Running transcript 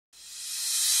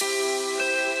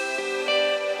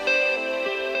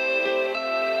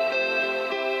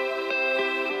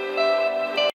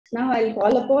Now I'll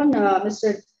call upon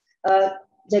Mr.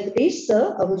 Jagdish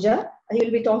Sir Ahuja. He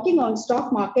will be talking on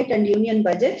stock market and union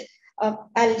budget.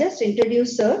 I'll just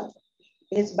introduce Sir.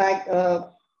 His back.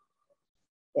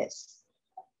 Yes.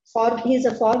 He's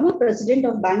a former president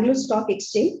of Bangalore Stock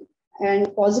Exchange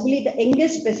and possibly the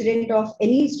youngest president of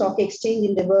any stock exchange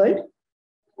in the world.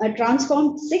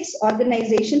 Transformed 6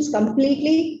 organizations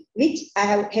completely, which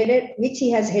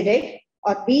he has headed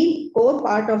or been core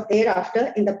part of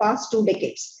thereafter in the past 2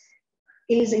 decades.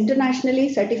 He is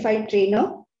internationally certified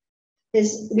trainer.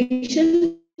 His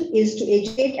mission is to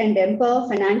educate and empower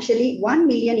financially 1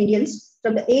 million Indians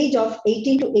from the age of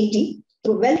 18 to 80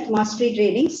 through wealth mastery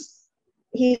trainings.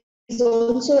 He is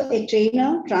also a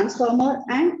trainer, transformer,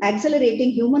 and accelerating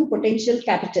human potential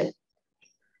capital.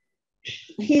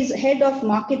 He is head of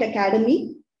Market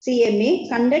Academy, CMA,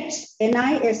 conducts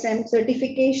NISM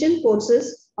certification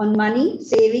courses on money,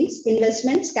 savings,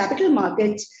 investments, capital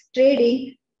markets,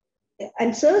 trading,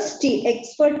 and Sir's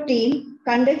expert team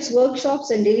conducts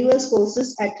workshops and delivers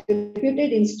courses at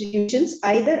reputed institutions,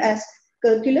 either as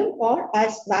curriculum or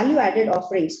as value-added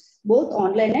offerings, both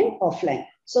online and offline.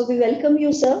 So we welcome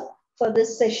you, sir, for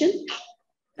this session.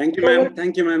 Thank you, ma'am.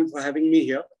 Thank you, ma'am, for having me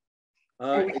here.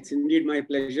 It's indeed my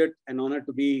pleasure and honor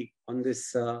to be on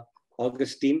this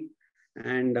August team.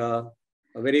 And a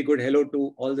very good hello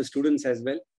to all the students as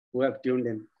well who have tuned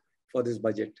in for this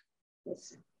budget.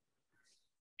 Yes.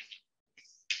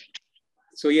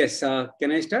 So yes,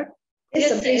 can I start? Yes,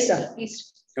 sir, please, sir.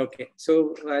 Please. Okay,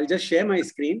 so I'll just share my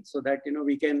screen so that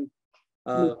we can.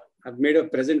 I've made a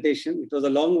presentation. It was a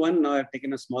long one. Now I've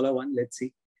taken a smaller one. Let's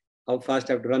see how fast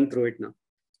I have to run through it now.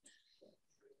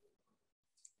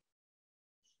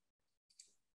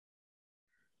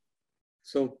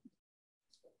 So,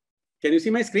 can you see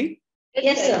my screen?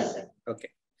 Yes, sir. Okay,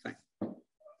 fine.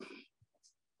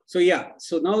 So yeah,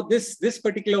 so now this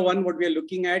particular one, what we are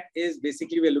looking at is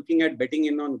basically we are looking at betting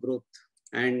in on growth,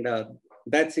 and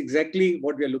that's exactly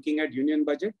what we are looking at. Union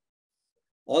budget.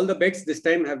 All the bets this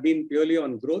time have been purely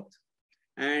on growth,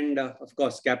 and of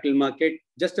course capital market.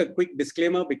 Just a quick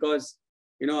disclaimer, because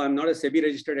I'm not a SEBI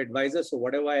registered advisor, so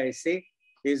whatever I say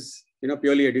is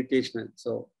purely educational.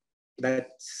 So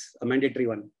that's a mandatory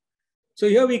one. So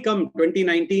here we come,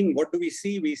 2019. What do we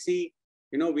see? We see,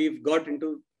 we've got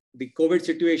into the COVID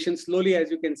situation slowly.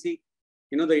 As you can see,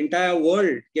 the entire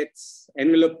world gets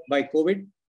enveloped by COVID.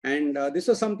 And this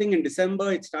was something in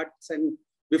December, it starts, and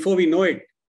before we know it,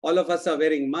 all of us are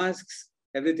wearing masks.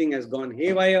 Everything has gone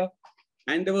haywire.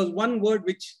 And there was one word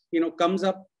which, comes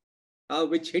up,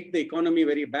 which hit the economy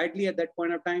very badly at that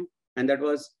point of time. And that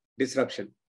was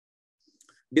disruption.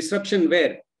 Disruption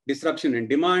where? Disruption in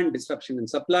demand, disruption in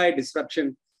supply,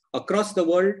 disruption across the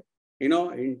world,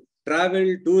 in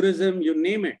travel, tourism, you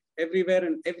name it, everywhere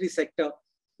and every sector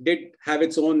did have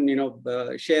its own,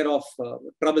 share of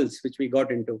troubles which we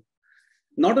got into.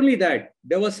 Not only that,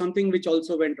 there was something which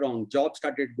also went wrong. Jobs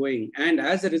started going. And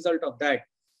as a result of that,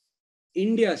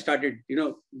 India started,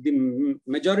 the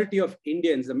majority of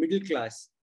Indians, the middle class,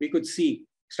 we could see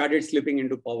started slipping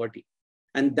into poverty.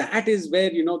 And that is where,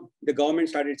 the government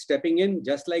started stepping in,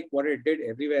 just like what it did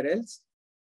everywhere else.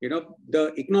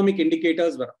 The economic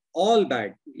indicators were all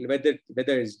bad, whether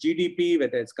it's GDP,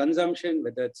 whether it's consumption,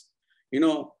 whether it's,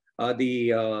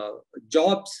 the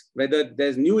jobs, whether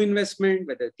there's new investment,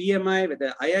 whether PMI,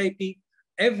 whether IIP,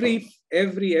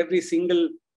 every single,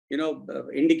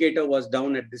 indicator was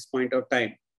down at this point of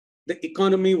time. The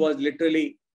economy was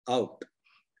literally out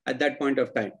at that point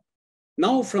of time.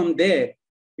 Now from there,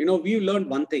 we've learned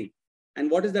one thing. And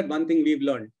what is that one thing we've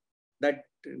learned? That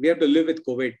we have to live with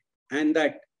COVID, and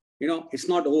that, it's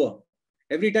not over.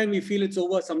 Every time we feel it's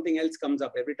over, something else comes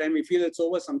up. Every time we feel it's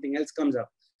over, something else comes up.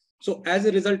 So as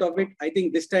a result of it, I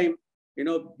think this time,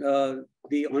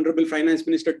 the Honorable Finance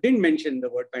Minister didn't mention the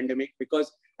word pandemic,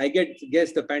 because I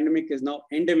guess the pandemic is now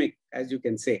endemic, as you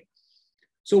can say.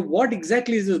 So what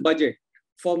exactly is this budget?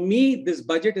 For me, this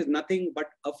budget is nothing but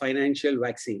a financial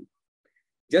vaccine.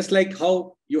 Just like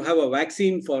how you have a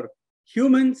vaccine for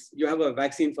humans, you have a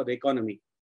vaccine for the economy.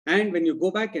 And when you go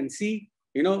back and see,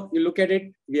 you look at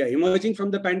it, we are emerging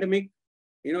from the pandemic.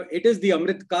 It is the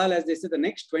Amrit Kal, as they say, the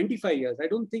next 25 years. I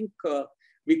don't think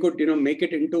we could, make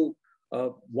it into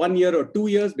 1 year or 2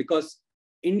 years, because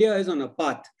India is on a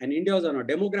path, and India is on a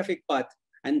demographic path.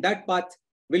 And that path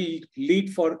will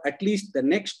lead for at least the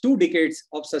next 2 decades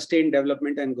of sustained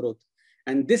development and growth.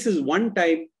 And this is one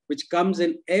time which comes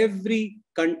in every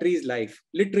country's life,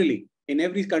 literally in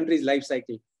every country's life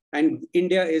cycle. And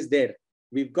India is there.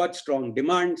 We've got strong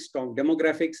demand, strong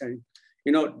demographics, and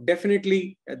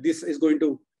definitely this is going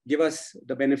to give us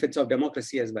the benefits of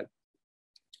democracy as well.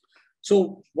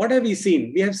 So what have we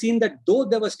seen? We have seen that though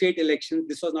there were state elections,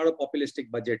 this was not a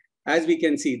populistic budget. As we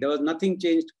can see, there was nothing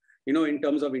changed, in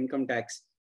terms of income tax.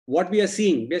 What we are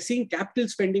seeing capital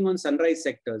spending on sunrise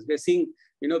sectors. We're seeing,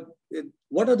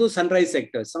 what are those sunrise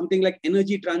sectors? Something like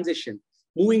energy transition,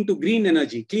 moving to green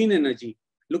energy, clean energy,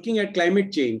 looking at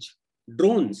climate change,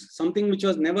 drones, something which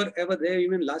was never ever there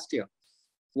even last year.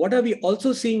 What are we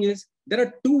also seeing is there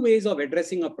are two ways of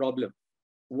addressing a problem.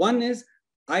 One is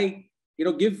I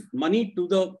give money to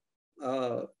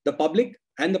the public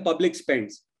and the public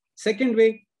spends. Second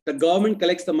way, the government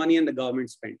collects the money and the government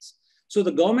spends. So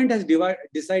the government has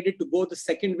decided to go the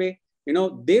second way.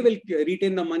 They will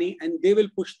retain the money and they will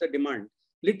push the demand.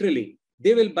 Literally,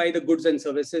 they will buy the goods and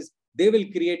services. They will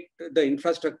create the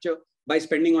infrastructure by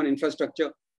spending on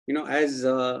infrastructure. As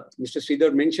Mr.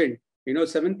 Sridhar mentioned,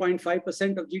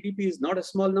 7.5% of GDP is not a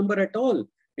small number at all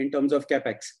in terms of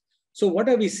capex. So what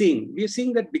are we seeing? We are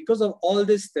seeing that because of all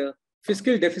this, the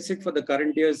fiscal deficit for the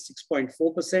current year is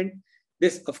 6.4%.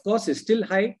 This, of course, is still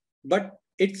high, but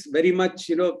it's very much,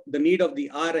 the need of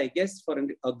the hour, I guess, for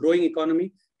a growing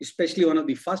economy, especially one of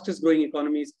the fastest growing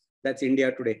economies, that's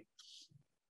India today.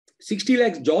 60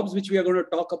 lakhs jobs, which we are going to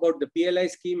talk about, the PLI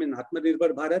scheme in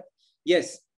Atmanirbhar Bharat.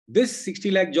 Yes, this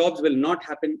 60 lakh jobs will not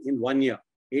happen in 1 year.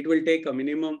 It will take a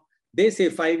minimum, they say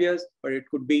 5 years, but it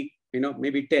could be,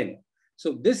 maybe 10.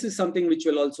 So this is something which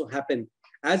will also happen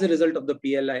as a result of the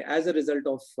PLI, as a result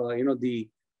of, the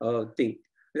thing.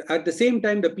 At the same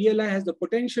time, the PLI has the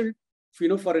potential,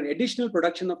 for an additional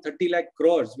production of 30 lakh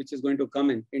crores, which is going to come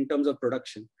in terms of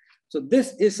production. So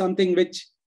this is something which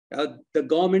the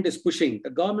government is pushing. The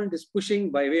government is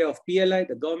pushing by way of PLI.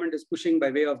 The government is pushing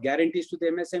by way of guarantees to the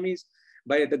MSMEs.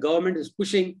 The government is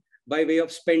pushing by way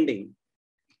of spending.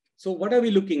 So what are we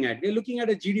looking at? We're looking at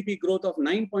a GDP growth of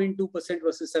 9.2%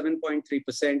 versus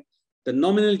 7.3%. The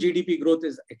nominal GDP growth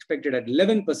is expected at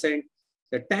 11%.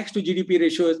 The tax to GDP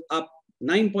ratio is up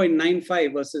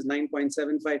 9.95 versus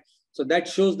 9.75. So that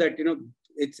shows that,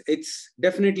 it's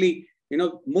definitely,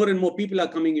 more and more people are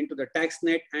coming into the tax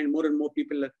net and more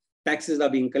taxes are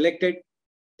being collected.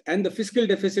 And the fiscal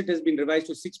deficit has been revised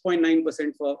to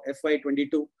 6.9% for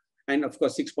FY22 and of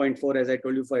course 6.4 as I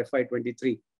told you for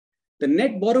FY23. The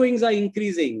net borrowings are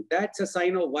increasing. That's a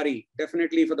sign of worry,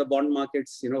 definitely for the bond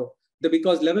markets,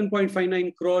 because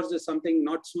 11.59 crores is something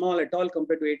not small at all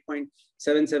compared to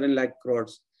 8.77 lakh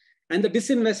crores. And the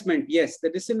disinvestment, yes,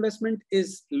 the disinvestment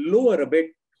is lower a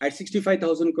bit at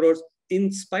 65,000 crores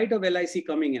in spite of LIC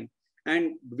coming in.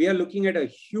 And we are looking at a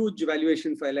huge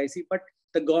valuation for LIC, but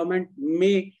the government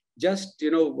may just,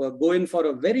 go in for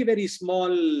a very, very small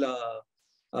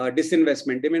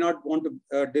disinvestment. They may not want to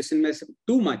disinvest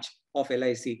too much of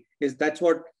LIC. That's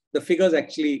what the figures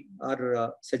actually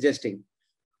are suggesting.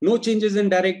 No changes in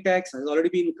direct tax has already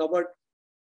been covered.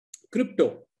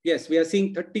 Crypto, yes, we are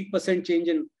seeing 30% change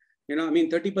in,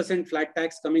 30% flat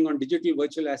tax coming on digital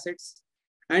virtual assets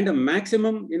and a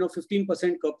maximum,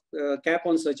 15% cap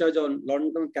on surcharge on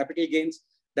long-term capital gains.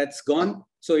 That's gone.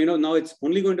 So, now it's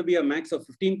only going to be a max of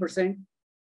 15%.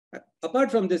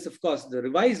 Apart from this, of course, the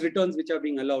revised returns which are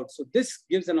being allowed. So this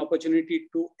gives an opportunity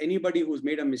to anybody who's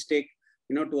made a mistake,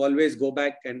 to always go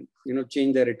back and,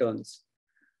 change their returns.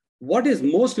 What is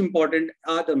most important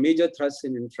are the major thrusts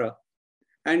in infra.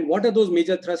 And what are those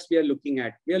major thrusts we are looking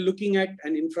at? We are looking at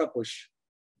an infra push,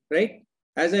 right?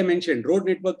 As I mentioned, road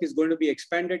network is going to be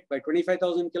expanded by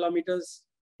 25,000 kilometers.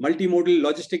 Multimodal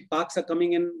logistic parks are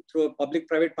coming in through a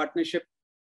public-private partnership.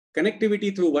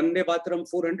 Connectivity through Vande Bharat,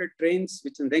 400 trains,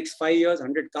 which in the next 5 years,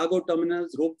 100 cargo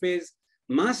terminals, ropeways,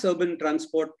 mass urban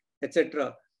transport,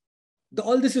 etc.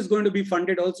 All this is going to be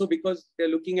funded also because they're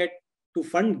looking at, to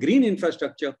fund green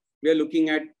infrastructure, we are looking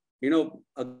at,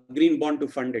 a green bond to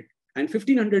fund it. And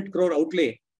 1,500 crore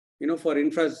outlay, for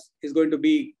infra is going to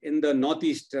be in the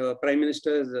Northeast, Prime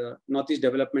Minister's Northeast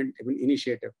Development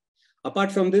Initiative.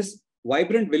 Apart from this,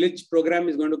 Vibrant Village program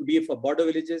is going to be for border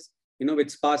villages,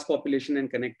 with sparse population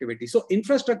and connectivity. So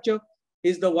infrastructure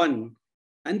is the one.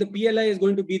 And the PLI is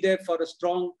going to be there for a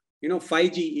strong,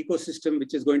 5G ecosystem,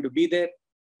 which is going to be there.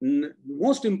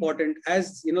 Most important,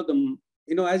 as,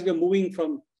 as we're moving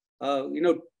from,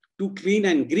 to clean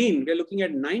and green, we're looking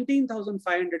at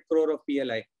 19,500 crore of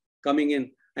PLI coming in.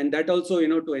 And that also,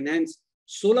 to enhance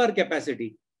solar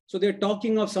capacity. So they're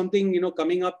talking of something,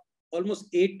 coming up almost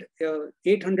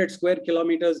 800 square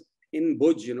kilometers in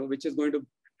Bhuj, which is going to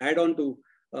add on to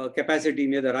capacity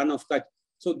near the Run of Kutch.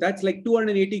 So that's like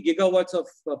 280 gigawatts of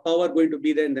power going to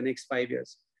be there in the next 5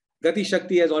 years. Gati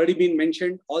Shakti has already been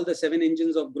mentioned, all the 7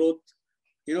 engines of growth,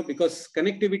 because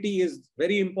connectivity is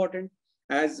very important,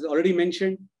 as already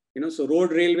mentioned. So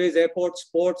road, railways, airports,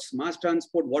 ports, mass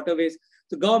transport, waterways.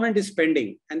 The government is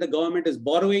spending, and the government is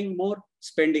borrowing more,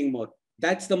 spending more.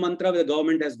 That's the mantra the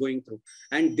government is going through.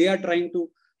 And they are trying to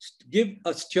give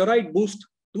a steroid boost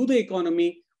to the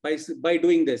economy by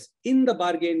doing this. In the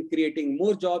bargain, creating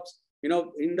more jobs,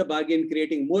 in the bargain,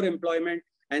 creating more employment,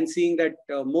 and seeing that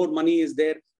more money is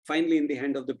there finally in the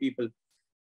hand of the people.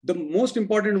 The most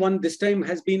important one this time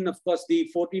has been, of course, the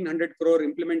 1,400 crore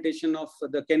implementation of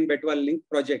the Ken-Betwa link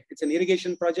project. It's an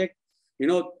irrigation project,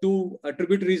 two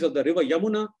tributaries of the river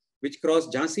Yamuna, which cross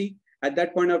Jhansi. At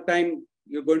that point of time,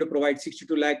 you're going to provide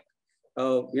 62 lakh,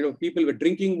 people with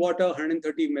drinking water,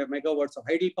 130 megawatts of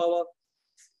hydel power.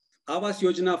 Awas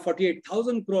Yojana,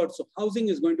 48,000 crores. So housing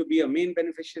is going to be a main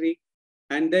beneficiary.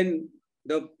 And then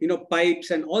the, pipes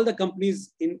and all the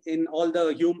companies in all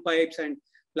the Hume pipes and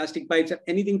plastic pipes,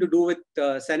 anything to do with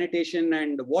sanitation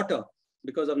and water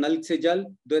because of Nal Se Jal,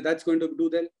 that's going to do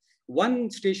that. One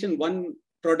station, one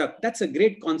product. That's a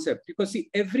great concept because see,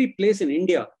 every place in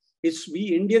India we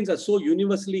Indians are so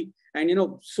universally and,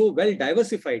 so well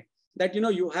diversified that,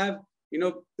 you have,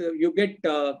 you get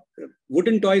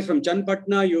wooden toys from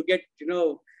Chanpatna, you get,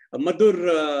 a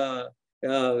Madur,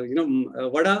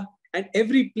 Vada, and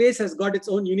every place has got its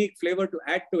own unique flavor to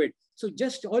add to it. So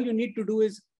just all you need to do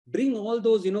is bring all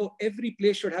those, every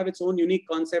place should have its own unique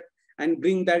concept and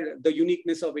bring the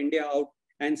uniqueness of India out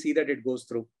and see that it goes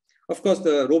through. Of course,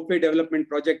 the ropeway development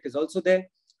project is also there.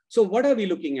 So what are we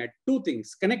looking at? Two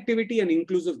things, connectivity and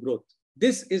inclusive growth.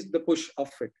 This is the push of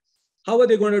it. How are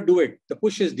they going to do it? The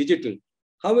push is digital.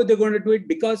 How are they going to do it?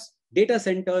 Because data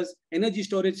centers, energy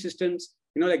storage systems,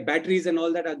 like batteries and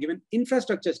all that are given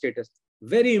infrastructure status.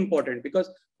 Very important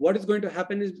because what is going to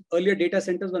happen is earlier data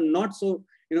centers were not so,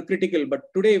 critical. But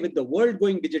today with the world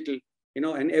going digital,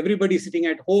 and everybody sitting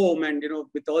at home and,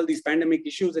 with all these pandemic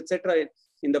issues, etc.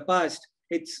 in the past,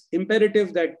 it's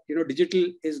imperative that, digital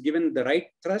is given the right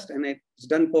thrust and it's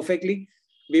done perfectly.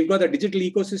 We've got a digital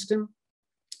ecosystem,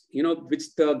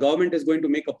 which the government is going to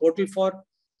make a portal for.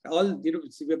 All,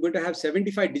 we're going to have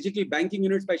 75 digital banking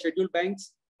units by scheduled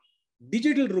banks.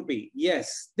 Digital rupee,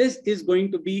 yes, this is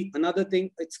going to be another thing.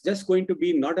 It's just going to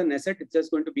be not an asset. It's just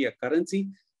going to be a currency,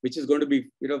 which is going to be,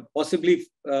 possibly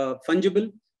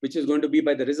fungible, which is going to be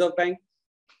by the Reserve Bank.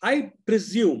 I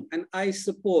presume and I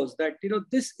suppose that,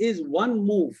 this is one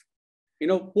move,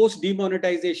 post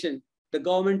demonetization, the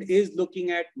government is looking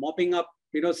at mopping up,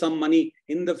 some money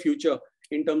in the future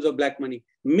in terms of black money.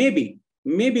 Maybe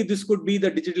this could be the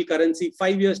digital currency.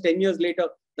 5 years, 10 years later,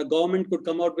 the government could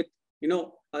come out with,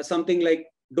 something like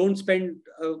don't spend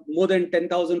more than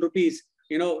 10,000 rupees,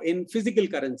 in physical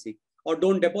currency, or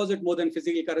don't deposit more than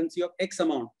physical currency of X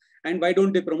amount. And why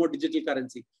don't they promote digital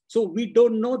currency? So we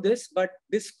don't know this, but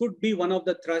this could be one of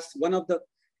the thrusts, one of the,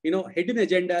 hidden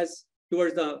agendas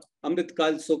towards the Amrit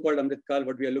Kal, so-called Amrit Kal,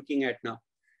 what we are looking at now.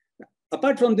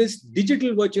 Apart from this,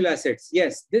 digital virtual assets.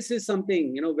 Yes, this is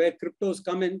something, where cryptos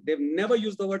come in. They've never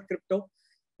used the word crypto,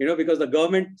 because the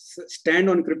government's stand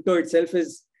on crypto itself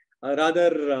is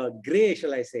rather gray,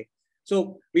 shall I say.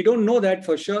 So we don't know that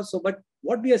for sure. So, but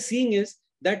what we are seeing is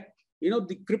that,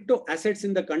 the crypto assets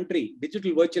in the country,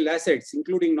 digital virtual assets,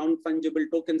 including non-fungible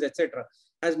tokens, etc.,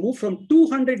 has moved from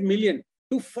 200 million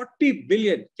to 40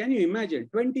 billion. Can you imagine?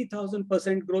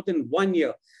 20,000% growth in 1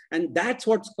 year. And that's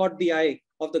what's caught the eye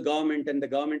of the government. And the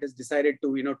government has decided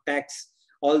to, tax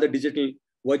all the digital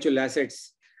virtual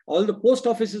assets. All the post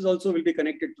offices also will be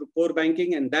connected to core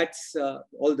banking. And that's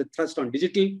all the thrust on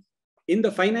digital. In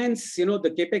the finance,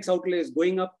 the capex outlay is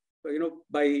going up,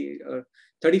 by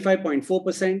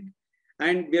 35.4%.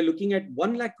 And we are looking at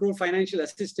 1 lakh crore financial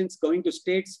assistance going to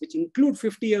states, which include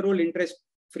 50-year-old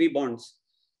interest-free bonds.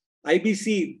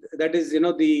 IBC, that is,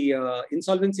 the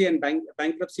Insolvency and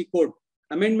Bankruptcy Code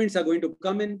amendments are going to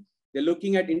come in. They're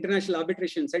looking at International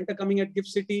Arbitration Center coming at GIFT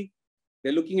City.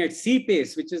 They're looking at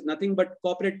CPACE, which is nothing but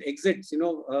corporate exits.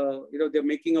 They're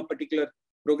making a particular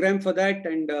program for that,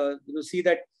 and see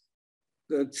that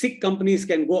sick companies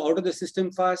can go out of the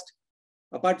system fast.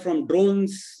 Apart from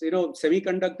drones,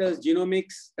 semiconductors,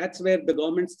 genomics, that's where the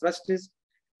government's thrust is.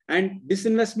 And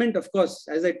disinvestment, of course,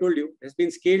 as I told you, has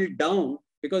been scaled down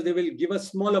because they will give a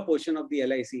smaller portion of the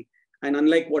LIC, and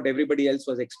unlike what everybody else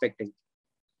was expecting.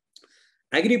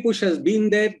 Agri-push has been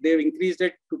there. They've increased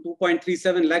it to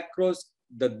 2.37 lakh crores.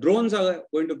 The drones are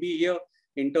going to be here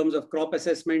in terms of crop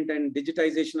assessment and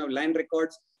digitization of land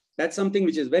records. That's something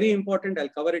which is very important. I'll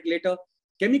cover it later.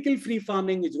 Chemical-free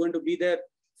farming is going to be there.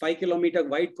 5-kilometer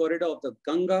wide corridor of the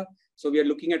Ganga. So we are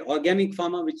looking at organic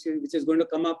farmer, which is going to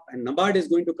come up, and NABARD is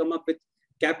going to come up with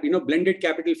blended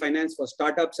capital finance for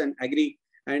startups and agri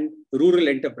and rural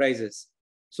enterprises.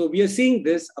 So we are seeing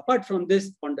this. Apart from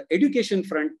this, on the education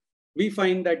front, we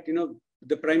find that,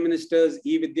 the Prime Minister's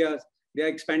e-Vidyas, they are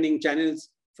expanding channels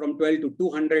from 12 to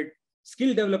 200.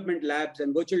 Skill development labs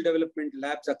and virtual development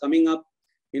labs are coming up,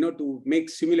 to make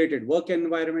simulated work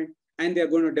environment, and they are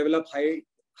going to develop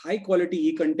high quality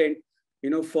e-content,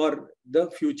 for the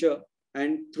future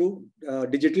and through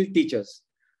digital teachers.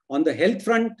 On the health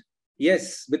front,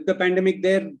 yes, with the pandemic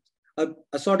there,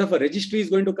 a sort of a registry is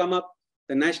going to come up.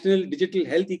 The national digital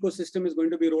health ecosystem is going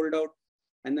to be rolled out,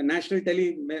 and the national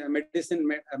telemedicine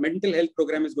mental health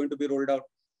program is going to be rolled out.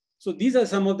 So these are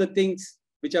some of the things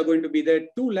which are going to be there.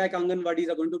 2 lakh Anganwadis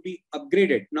are going to be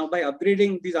upgraded. Now, by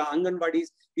upgrading these are Anganwadis,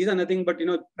 these are nothing but,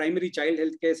 primary child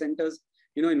health care centers,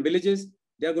 in villages.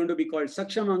 They are going to be called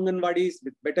Saksham Anganwadis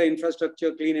with better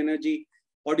infrastructure, clean energy,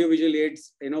 audiovisual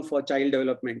aids, for child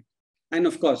development. And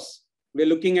of course, we're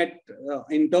looking at,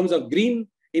 in terms of green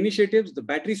initiatives, the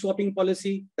battery swapping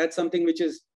policy. That's something which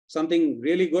is something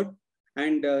really good.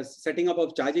 And setting up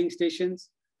of charging stations,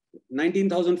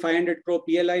 19,500 crore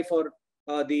PLI for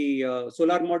the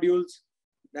solar modules,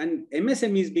 and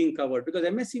MSMEs being covered, because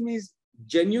MSMEs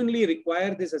genuinely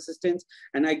require this assistance.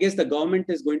 And I guess the government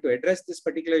is going to address this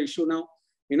particular issue now,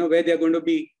 where they're going to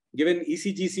be given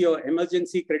ECGC or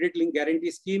emergency credit link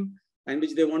guarantee scheme, and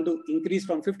which they want to increase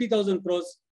from 50,000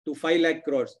 crores to 5 lakh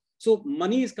crores. So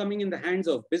money is coming in the hands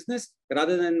of business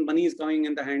rather than money is coming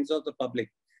in the hands of the public.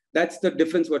 That's the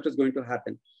difference what is going to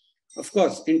happen. Of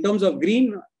course, in terms of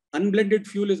green, unblended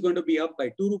fuel is going to be up by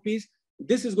 2 rupees.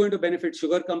 This is going to benefit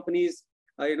sugar companies,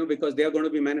 because they are going to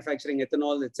be manufacturing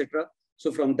ethanol, etc.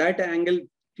 So from that angle,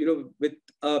 with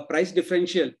a price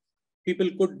differential, people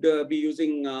could be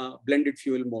using blended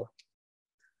fuel more.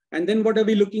 And then what are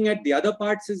we looking at? The other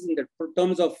parts is in the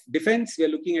terms of defense. We are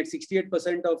looking at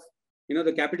 68% of,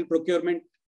 the capital procurement.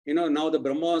 Now the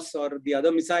BrahMos or the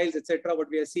other missiles, etc. What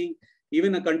we are seeing,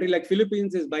 even a country like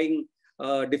Philippines is buying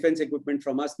defense equipment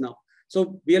from us now.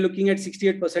 So we are looking at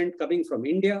 68% coming from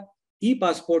India.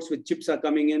 E-passports with chips are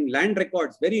coming in. Land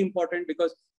records, very important,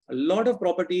 because a lot of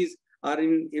properties are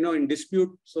in dispute.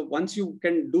 So once you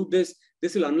can do this,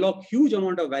 this will unlock huge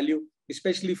amount of value,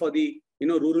 especially for the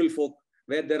rural folk,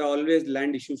 where there are always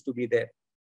land issues to be there.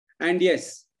 And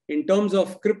yes, in terms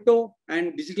of crypto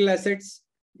and digital assets,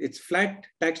 it's flat,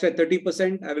 taxed at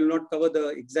 30%. I will not cover the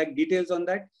exact details on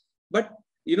that. But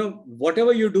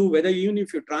whatever you do, whether even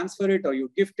if you transfer it or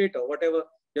you gift it or whatever,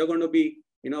 you're going to be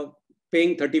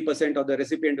paying 30%, or the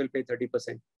recipient will pay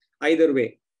 30%. Either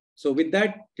way. So with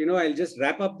that, I'll just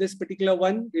wrap up this particular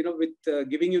one, with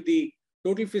giving you the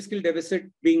total fiscal deficit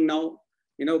being now,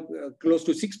 close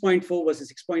to 6.4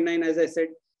 versus 6.9, as I said.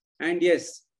 And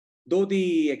yes, though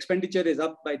the expenditure is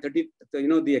up by 30,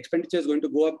 the expenditure is going to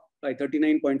go up by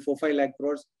 39.45 lakh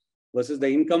crores versus the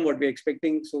income, what we're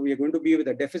expecting. So we are going to be with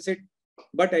a deficit.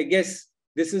 But I guess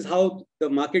this is how the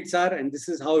markets are, and this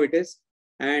is how it is.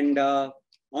 And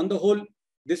on the whole,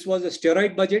 this was a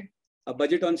steroid budget, a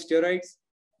budget on steroids,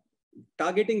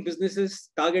 targeting businesses,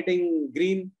 targeting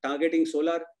green, targeting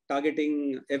solar,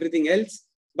 targeting everything else,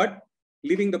 but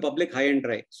leaving the public high and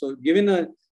dry. So given a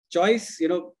choice,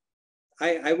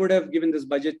 I would have given this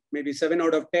budget maybe 7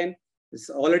 out of 10. It's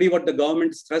already what the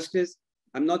government's thrust is.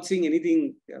 I'm not seeing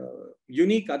anything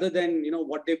unique other than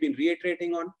what they've been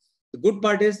reiterating on. The good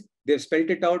part is they've spelled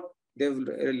it out. They've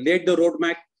laid the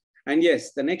roadmap. And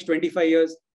yes, the next 25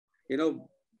 years, till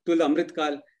the Amrit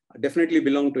Kal, definitely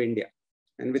belong to India.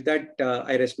 And with that,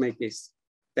 I rest my case.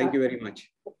 Thank you very much.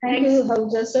 Thank you,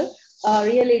 Hauja sir.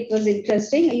 Really, it was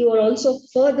interesting. You are also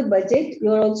for the budget.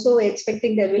 You are also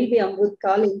expecting there will be Amrit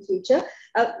Kal in future.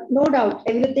 No doubt,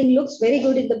 everything looks very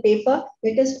good in the paper.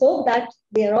 Let us hope that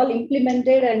they are all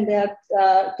implemented and they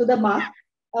are to the mark.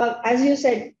 As you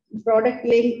said,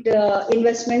 product-linked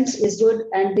investments is good,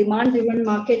 and demand-driven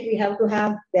market we have to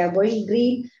have. They are going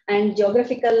green, and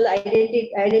geographical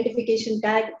identification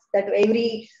tag that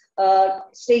every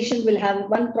station will have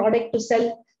one product to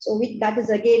sell. So that is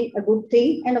again a good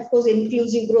thing. And of course,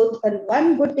 inclusive growth. And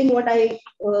one good thing what I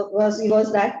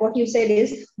was that what you said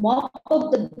is more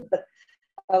of the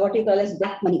what you call as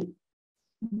black money.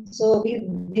 So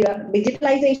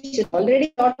digitalization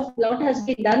already lot has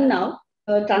been done now.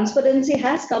 Transparency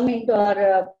has come into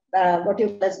our what you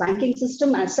call as banking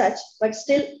system as such, but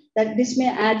still that this may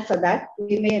add for that.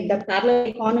 The parallel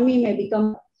economy may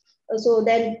become. So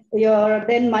then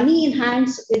money in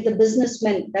hands with the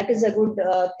businessmen. That is a good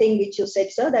thing which you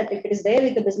said, sir, that if it is there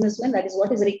with the businessmen, that is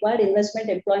what is required: investment,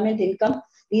 employment, income.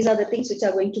 These are the things which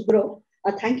are going to grow.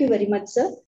 Thank you very much,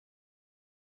 sir.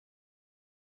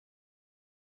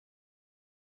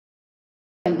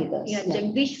 Thank you. with us. Yeah,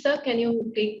 Jagdish sir, can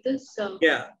you take this?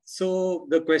 Yeah. So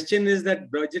the question is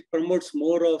that budget promotes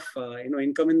more of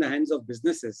income in the hands of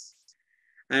businesses,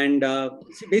 and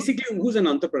see, basically, who's an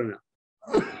entrepreneur?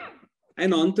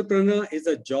 An entrepreneur is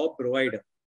a job provider.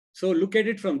 So look at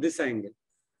it from this angle: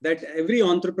 that every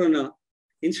entrepreneur,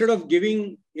 instead of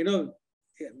giving,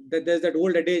 that there's that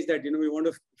old adage that we want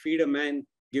to feed a man,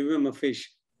 give him a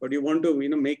fish, but you want to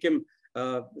make him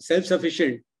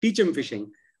self-sufficient, teach him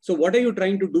fishing. So what are you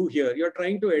trying to do here? You're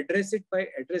trying to address it by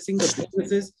addressing the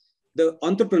businesses, the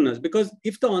entrepreneurs, because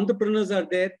if the entrepreneurs are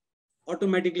there,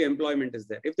 automatically employment is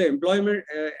there. If the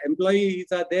employees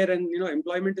are there and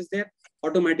employment is there,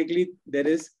 automatically there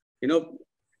is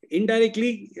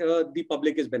indirectly the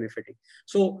public is benefiting.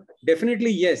 So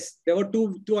definitely yes, there were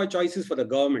two choices for the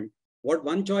government. What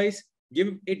one choice?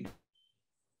 Give it.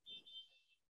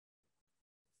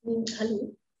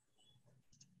 Hello.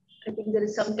 I think there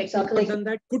is some technical. Than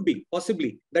that could be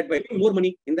possibly that by putting more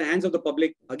money in the hands of the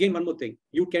public. Again, one more thing,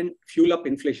 you can fuel up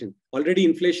inflation. Already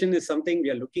inflation is something we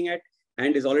are looking at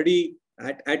and is already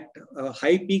at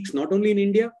high peaks, not only in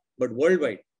India, but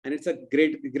worldwide. And it's a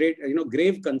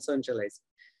grave concern, shall I say.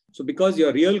 So because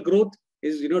your real growth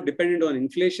is, dependent on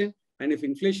inflation, and if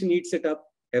inflation eats it up,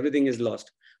 everything is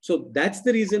lost. So that's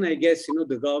the reason, I guess,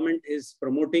 the government is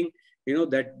promoting,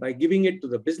 that by giving it to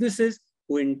the businesses,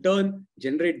 who in turn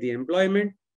generate the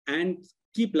employment and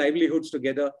keep livelihoods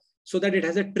together, so that it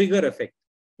has a trigger effect,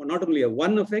 or not only a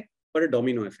one effect, but a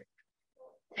domino effect.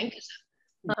 Thank you, sir.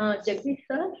 Jagdish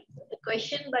sir, a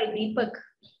question by Deepak.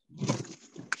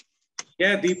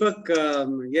 Yeah, Deepak,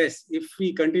 yes, if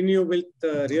we continue with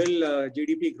real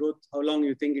GDP growth, how long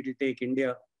you think it will take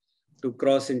India to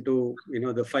cross into,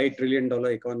 the $5 trillion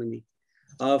economy?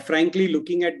 Frankly,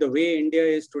 looking at the way India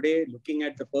is today, looking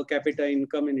at the per capita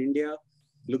income in India,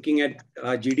 looking at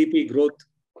GDP growth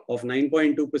of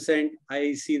 9.2%,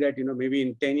 I see that, maybe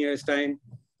in 10 years' time,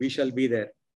 we shall be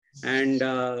there. And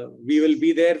we will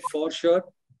be there for sure,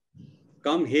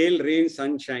 come hail, rain,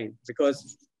 sunshine,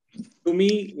 because to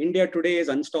me, India today is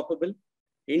unstoppable.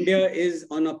 India is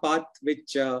on a path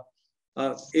which,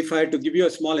 if I had to give you a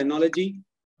small analogy,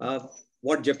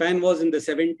 what Japan was in the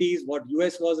 70s, what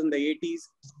US was in the 80s,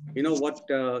 what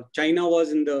China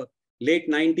was in the late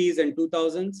 90s and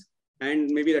 2000s, and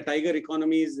maybe the tiger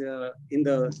economies in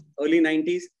the early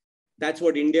 90s, that's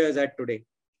what India is at today.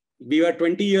 We were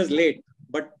 20 years late,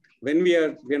 but when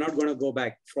we're not going to go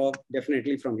back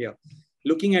definitely from here.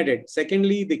 Looking at it.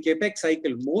 Secondly, the capex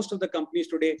cycle, most of the companies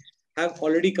today have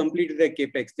already completed their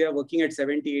capex. They are working at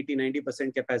 70, 80,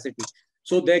 90% capacity.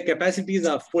 So their capacities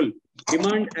are full.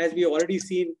 Demand, as we have already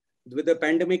seen with the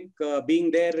pandemic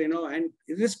being there, and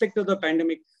irrespective of the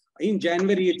pandemic, in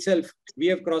January itself, we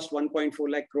have crossed 1.4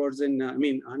 lakh crores in, of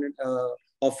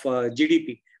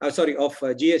GST.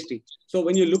 So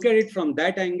when you look at it from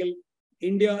that angle,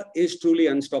 India is truly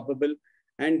unstoppable.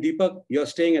 And Deepak, you're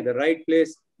staying at the right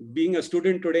place. Being a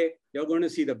student today, you're going to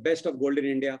see the best of golden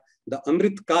India. The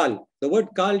Amrit Kal, the word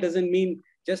Kal doesn't mean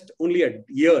just only a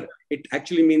year. It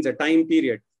actually means a time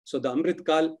period. So the Amrit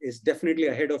Kal is definitely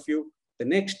ahead of you. The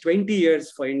next 20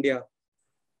 years for India,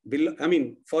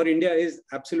 for India is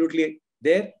absolutely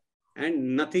there,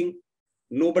 and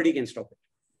nobody can stop it.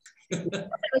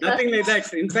 Nothing like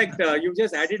that. In fact, you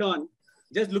just added on,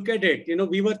 just look at it.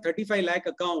 We were 35 lakh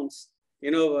accounts,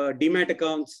 demat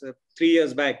accounts 3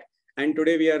 years back. And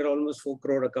today we are almost 4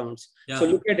 crore accounts. Yeah. So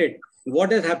look at it. What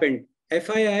has happened?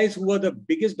 FIIs, who were the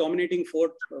biggest dominating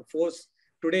force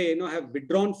today, have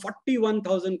withdrawn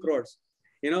 41,000 crores,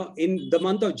 in the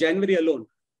month of January alone.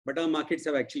 But our markets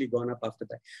have actually gone up after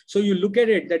that. So you look at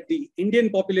it that the Indian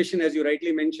population, as you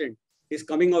rightly mentioned, is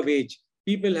coming of age.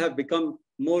 People have become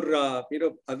more,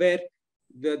 aware.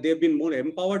 They've been more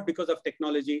empowered because of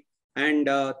technology. And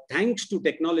thanks to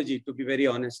technology, to be very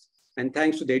honest, and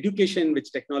thanks to the education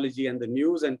which technology and the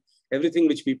news and everything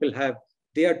which people have,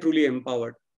 they are truly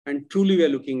empowered. And truly we are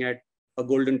looking at a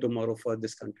golden tomorrow for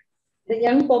this country. The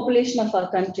young population of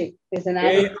our country is an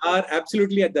They are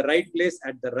absolutely at the right place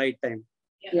at the right time.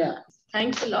 Yeah.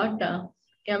 Thanks a lot.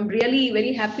 I'm really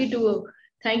very happy to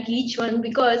thank each one,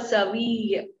 because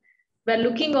we were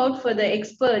looking out for the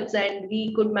experts and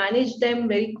we could manage them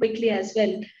very quickly as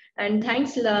well. And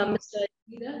thanks, Mr.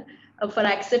 Ida, for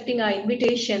accepting our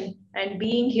invitation and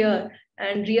being here.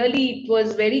 And really, it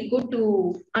was very good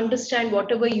to understand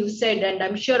whatever you said. And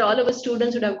I'm sure all of our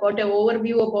students would have got an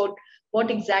overview about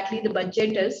what exactly the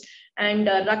budget is. And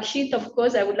Rakshit, of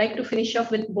course, I would like to finish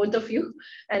off with both of you,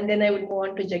 and then I would move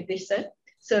on to Jagdish sir.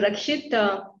 So Rakshit,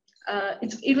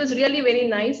 it was really very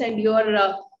nice, and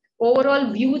your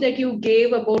overall view that you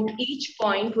gave about each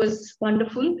point was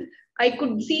wonderful. I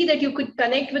could see that you could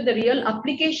connect with the real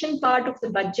application part of the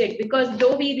budget, because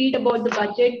though we read about the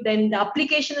budget, then the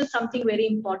application is something very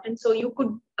important. So you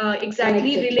could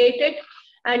exactly relate it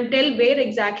and tell where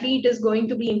exactly it is going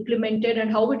to be implemented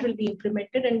and how it will be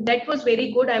implemented. And that was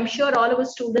very good. I'm sure all of our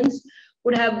students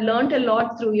would have learned a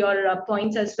lot through your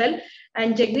points as well.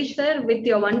 And Jagdish sir, with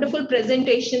your wonderful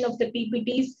presentation of the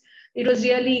PPTs, it was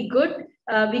really good.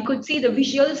 We could see the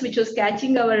visuals, which was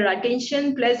catching our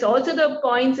attention, plus also the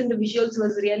points in the visuals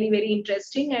was really very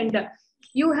interesting. And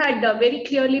you had very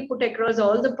clearly put across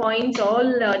all the points, all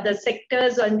the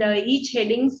sectors under each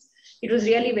headings. It was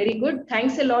really very good.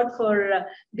 Thanks a lot for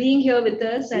being here with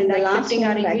us and accepting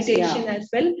our invitation as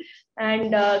well.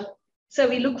 And so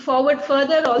we look forward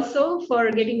further also for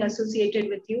getting associated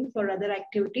with you for other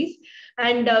activities.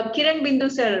 And Kiran Bindu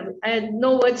sir, I had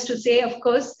no words to say, of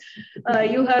course.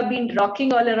 You have been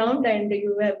rocking all around and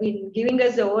you have been giving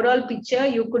us the overall picture.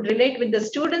 You could relate with the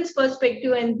students'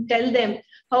 perspective and tell them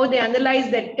how they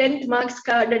analyze their 10th marks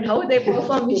card and how they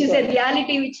perform, which is a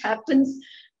reality which happens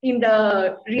in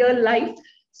the real life.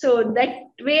 So that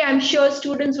way, I'm sure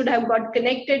students would have got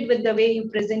connected with the way you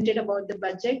presented about the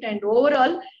budget. And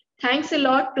overall, thanks a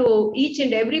lot to each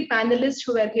and every panelist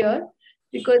who were here,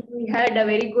 because we had a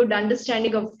very good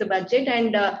understanding of the budget.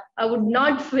 And I would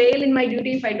not fail in my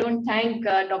duty if I don't thank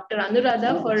Dr.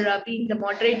 Anuradha for being the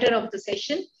moderator of the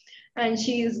session. And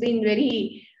she has been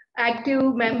very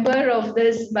active member of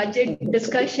this budget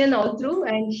discussion all through,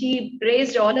 and she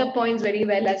raised all her points very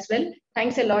well as well.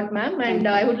 Thanks a lot, ma'am. And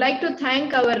I would like to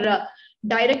thank our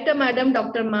Director, Madam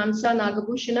Dr. Mansa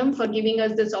Nagabhushanam, for giving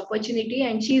us this opportunity.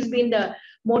 And she's been the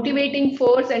motivating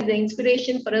force and the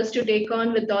inspiration for us to take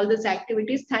on with all these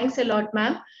activities. Thanks a lot,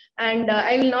 ma'am. And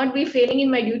I will not be failing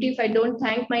in my duty if I don't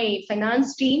thank my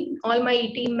finance team, all my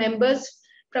team members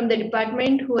from the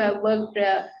department who have worked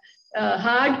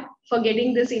hard for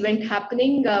getting this event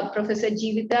happening. Professor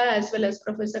Jeevita, as well as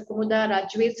Professor Kumuda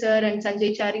Rajwe sir and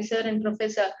Sanjay Chari sir and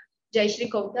Professor Jayashri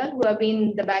Kovdar, who have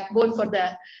been the backbone for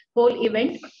the whole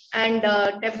event. And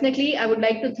definitely, I would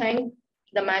like to thank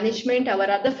the management, our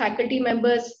other faculty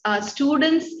members, our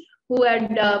students who had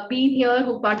been here,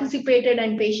 who participated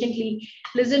and patiently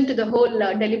listened to the whole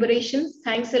deliberations.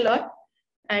 Thanks a lot.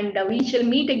 And we shall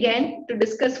meet again to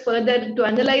discuss further, to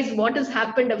analyze what has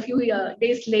happened a few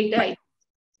days later.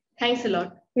 Thanks a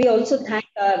lot. We also thank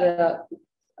our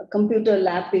computer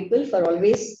lab people for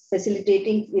always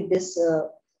facilitating with this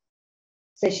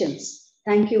sessions.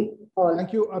 Thank you all.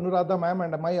 Thank you, Anuradha ma'am,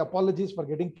 and my apologies for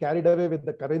getting carried away with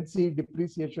the currency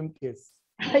depreciation case.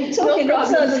 It's okay, no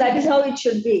problem. So that is how it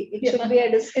should be. It should be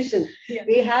a discussion.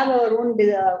 We have our own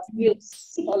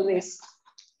views always.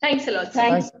 Thanks a lot.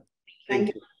 Thanks. Thank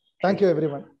you. Thank you,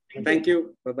 everyone. Thank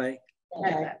you. Bye-bye.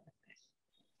 Bye.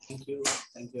 Thank you.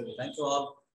 Thank you. Thank you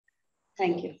all.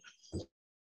 Thank you.